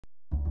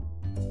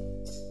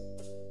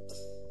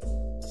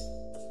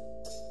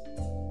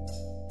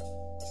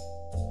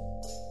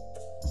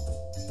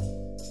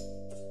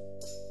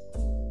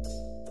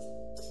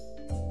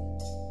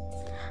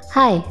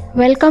Hi,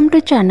 welcome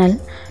to channel.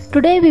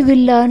 Today we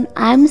will learn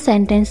I am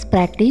sentence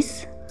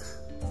practice.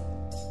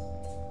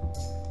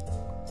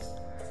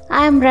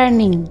 I am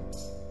running.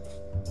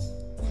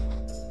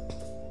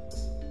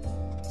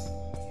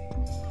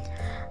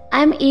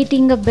 I am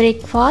eating a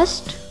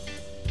breakfast.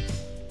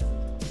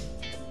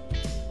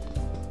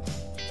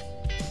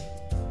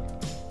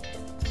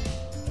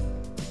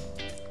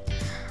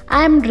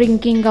 I am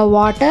drinking a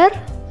water.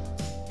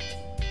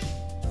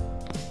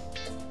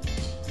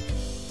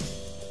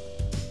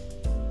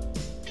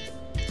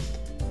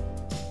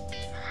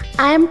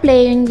 I am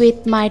playing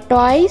with my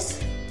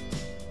toys.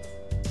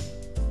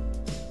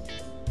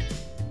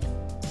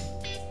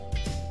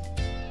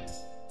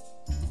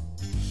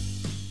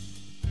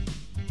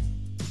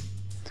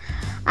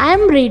 I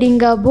am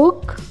reading a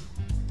book.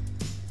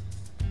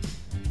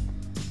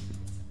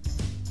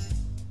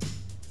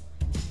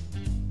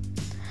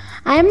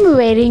 I am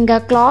wearing a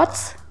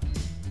clothes.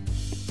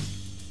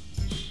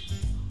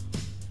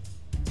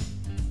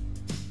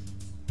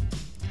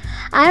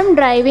 I am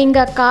driving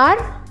a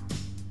car.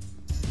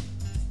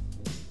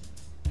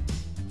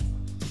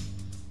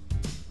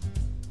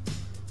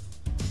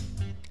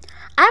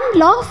 I am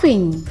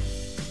laughing.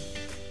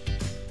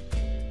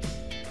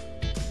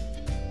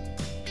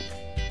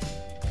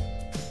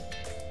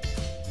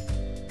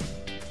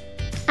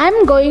 I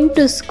am going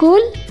to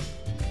school.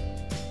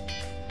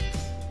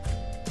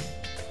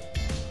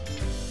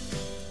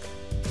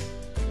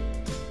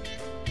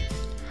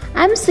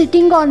 I am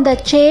sitting on the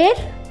chair.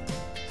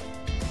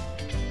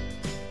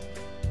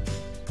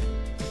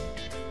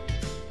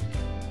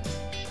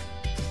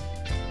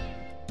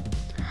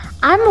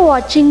 I am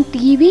watching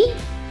TV.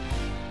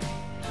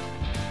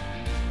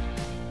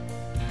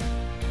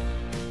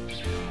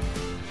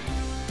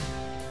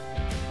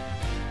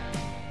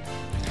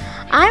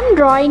 I am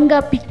drawing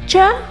a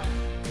picture.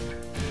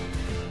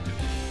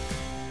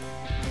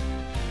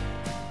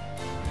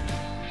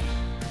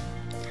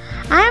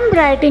 I am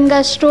writing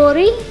a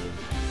story.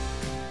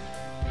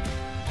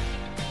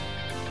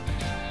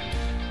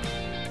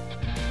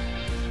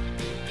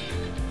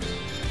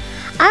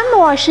 I am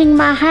washing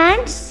my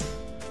hands.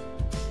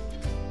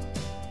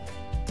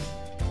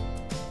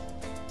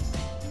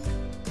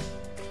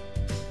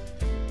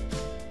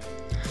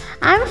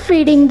 I am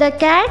feeding the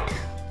cat.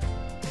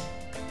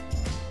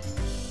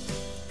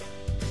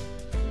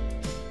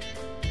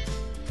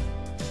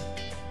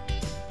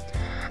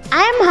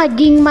 I am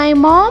hugging my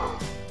mom.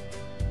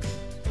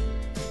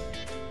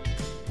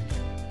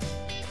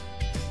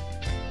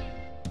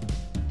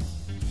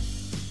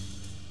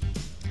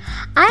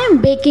 I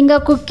am baking a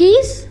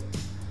cookies.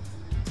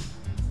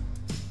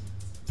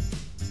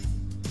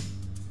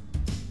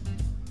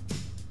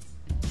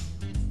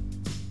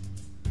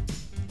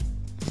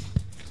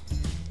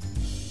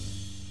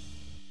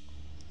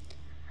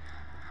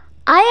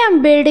 I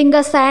am building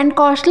a sand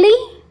castle.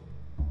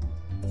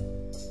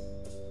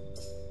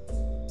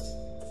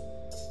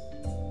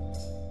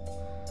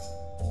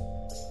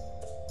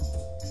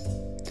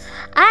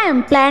 I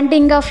am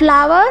planting a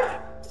flower.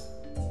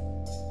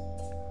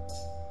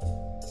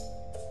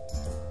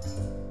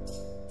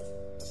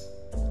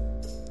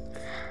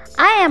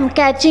 I am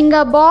catching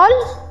a ball.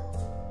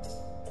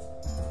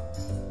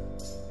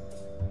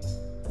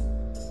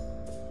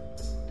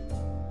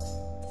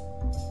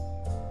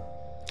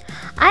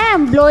 I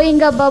am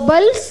blowing a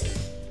bubbles.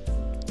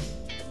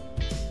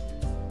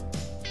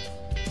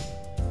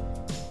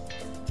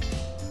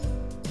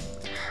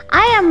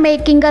 I am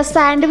making a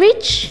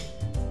sandwich.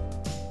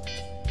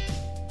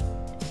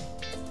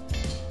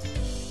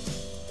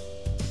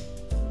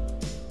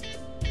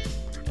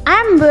 I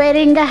am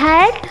wearing a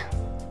hat.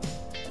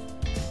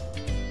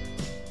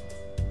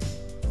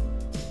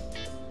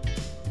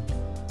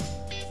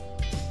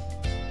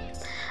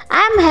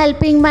 I am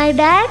helping my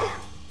dad.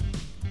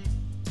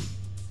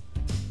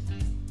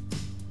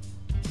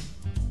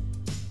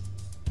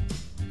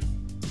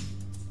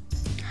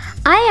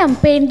 I am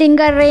painting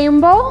a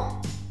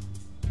rainbow.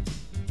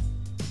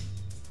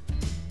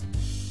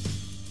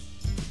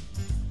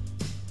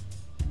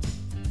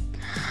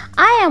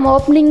 I am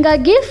opening a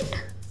gift.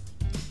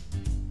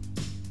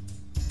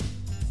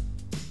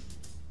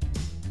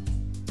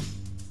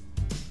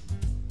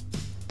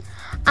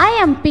 I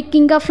am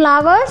picking up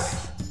flowers.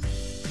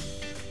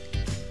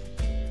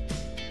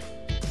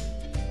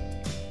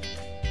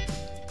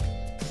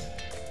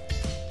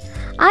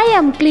 I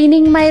am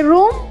cleaning my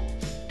room.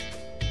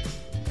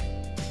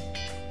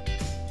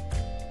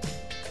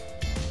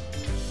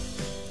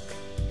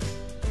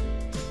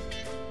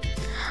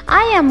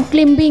 I am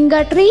climbing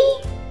a tree.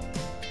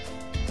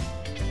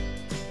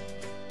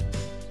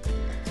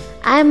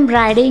 I am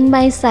riding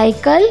my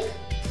cycle.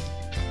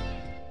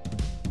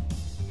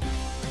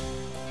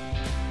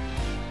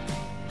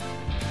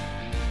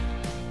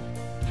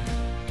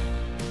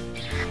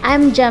 I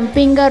am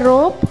jumping a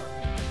rope.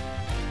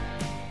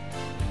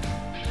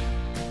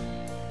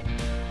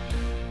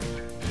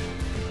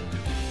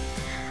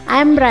 I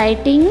am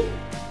writing.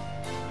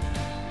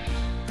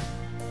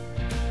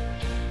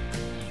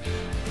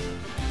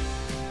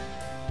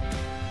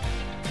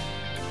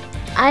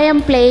 I I am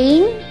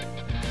playing.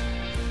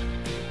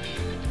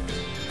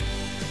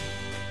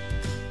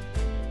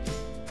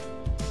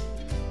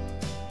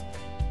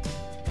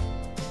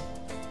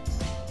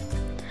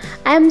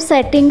 I am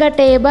setting a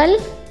table.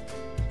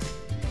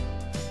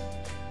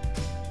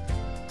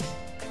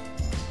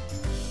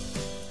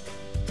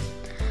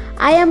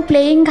 I am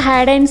playing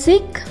hide and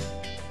seek.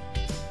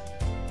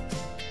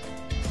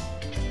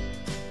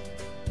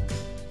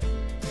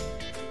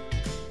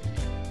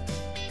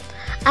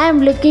 I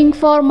am looking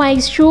for my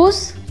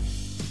shoes.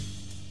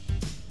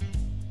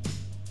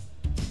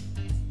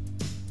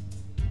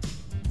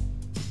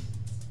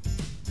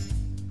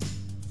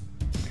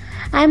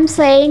 I am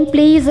saying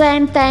please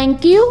and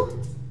thank you.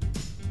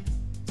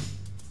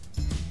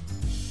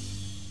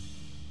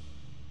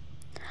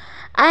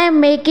 I am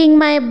making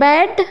my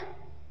bed.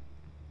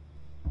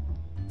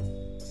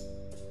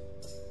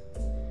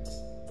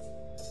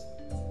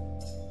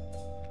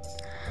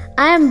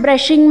 I am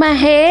brushing my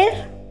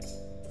hair.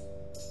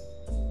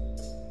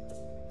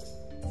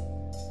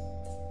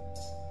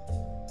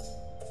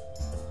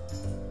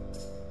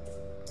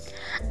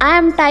 I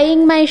am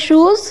tying my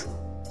shoes.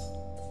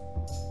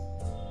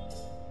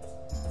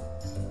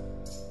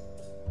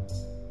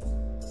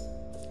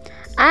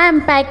 I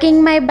am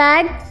packing my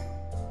bag.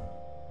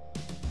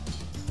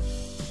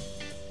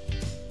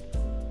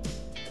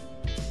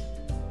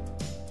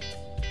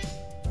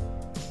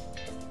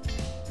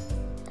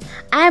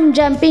 I am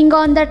jumping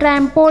on the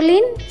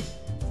trampoline.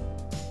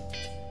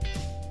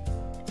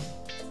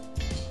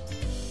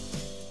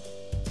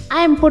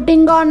 I am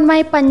putting on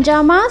my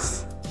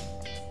pajamas.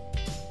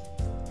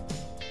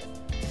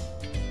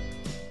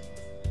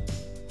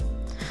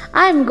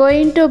 I am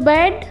going to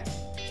bed.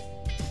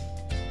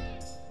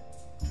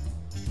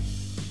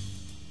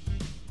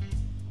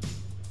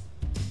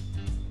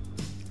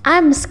 I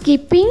am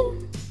skipping.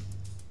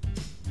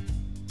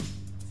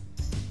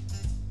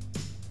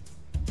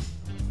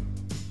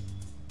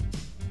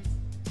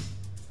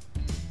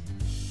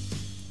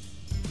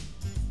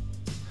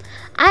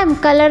 I am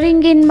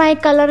coloring in my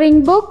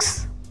coloring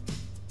books.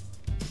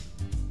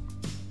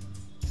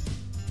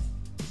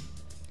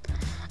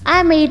 I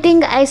am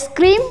eating ice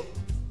cream.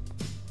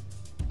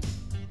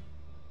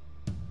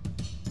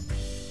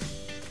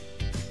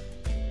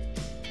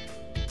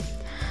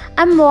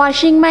 I am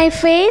washing my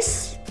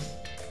face.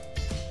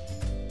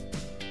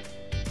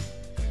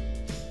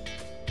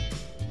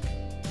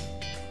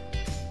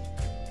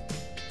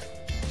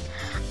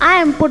 I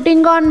am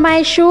putting on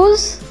my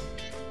shoes.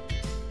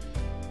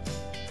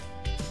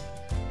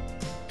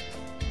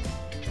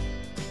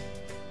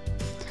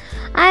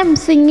 I am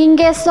singing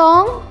a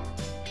song.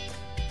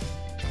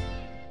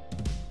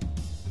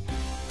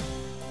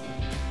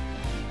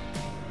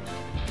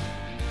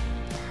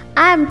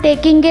 I am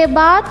taking a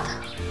bath.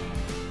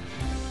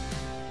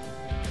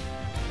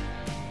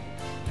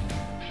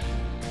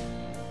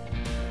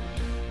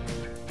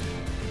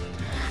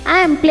 I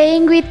am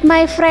playing with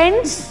my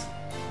friends.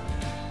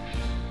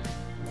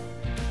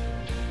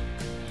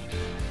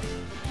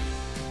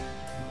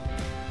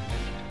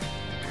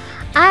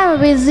 I am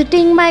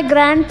visiting my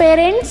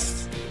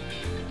grandparents.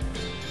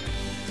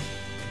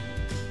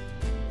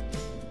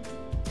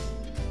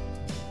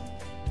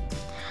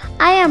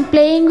 I am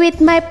playing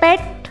with my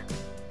pet.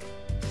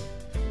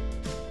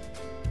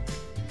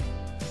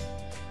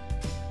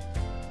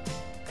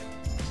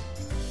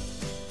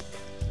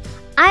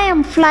 I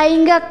am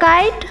flying a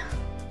kite.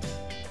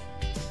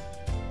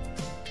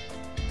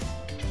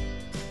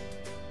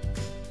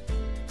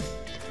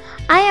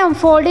 I am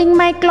folding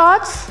my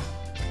clothes.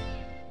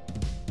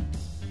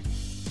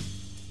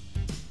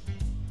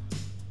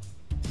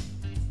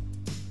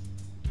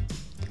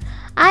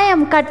 I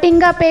am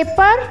cutting a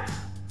paper.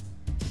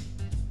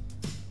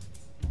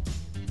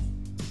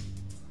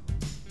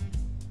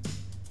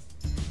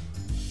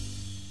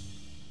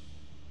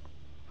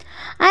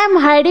 I am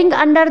hiding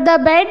under the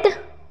bed.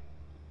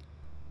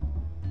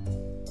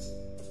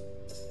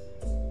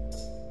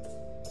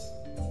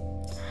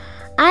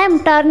 I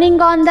am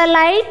turning on the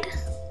light.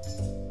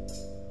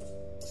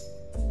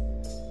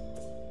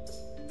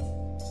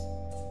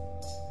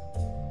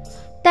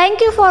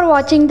 Thank you for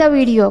watching the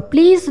video.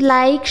 Please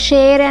like,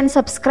 share and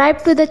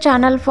subscribe to the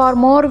channel for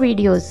more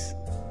videos.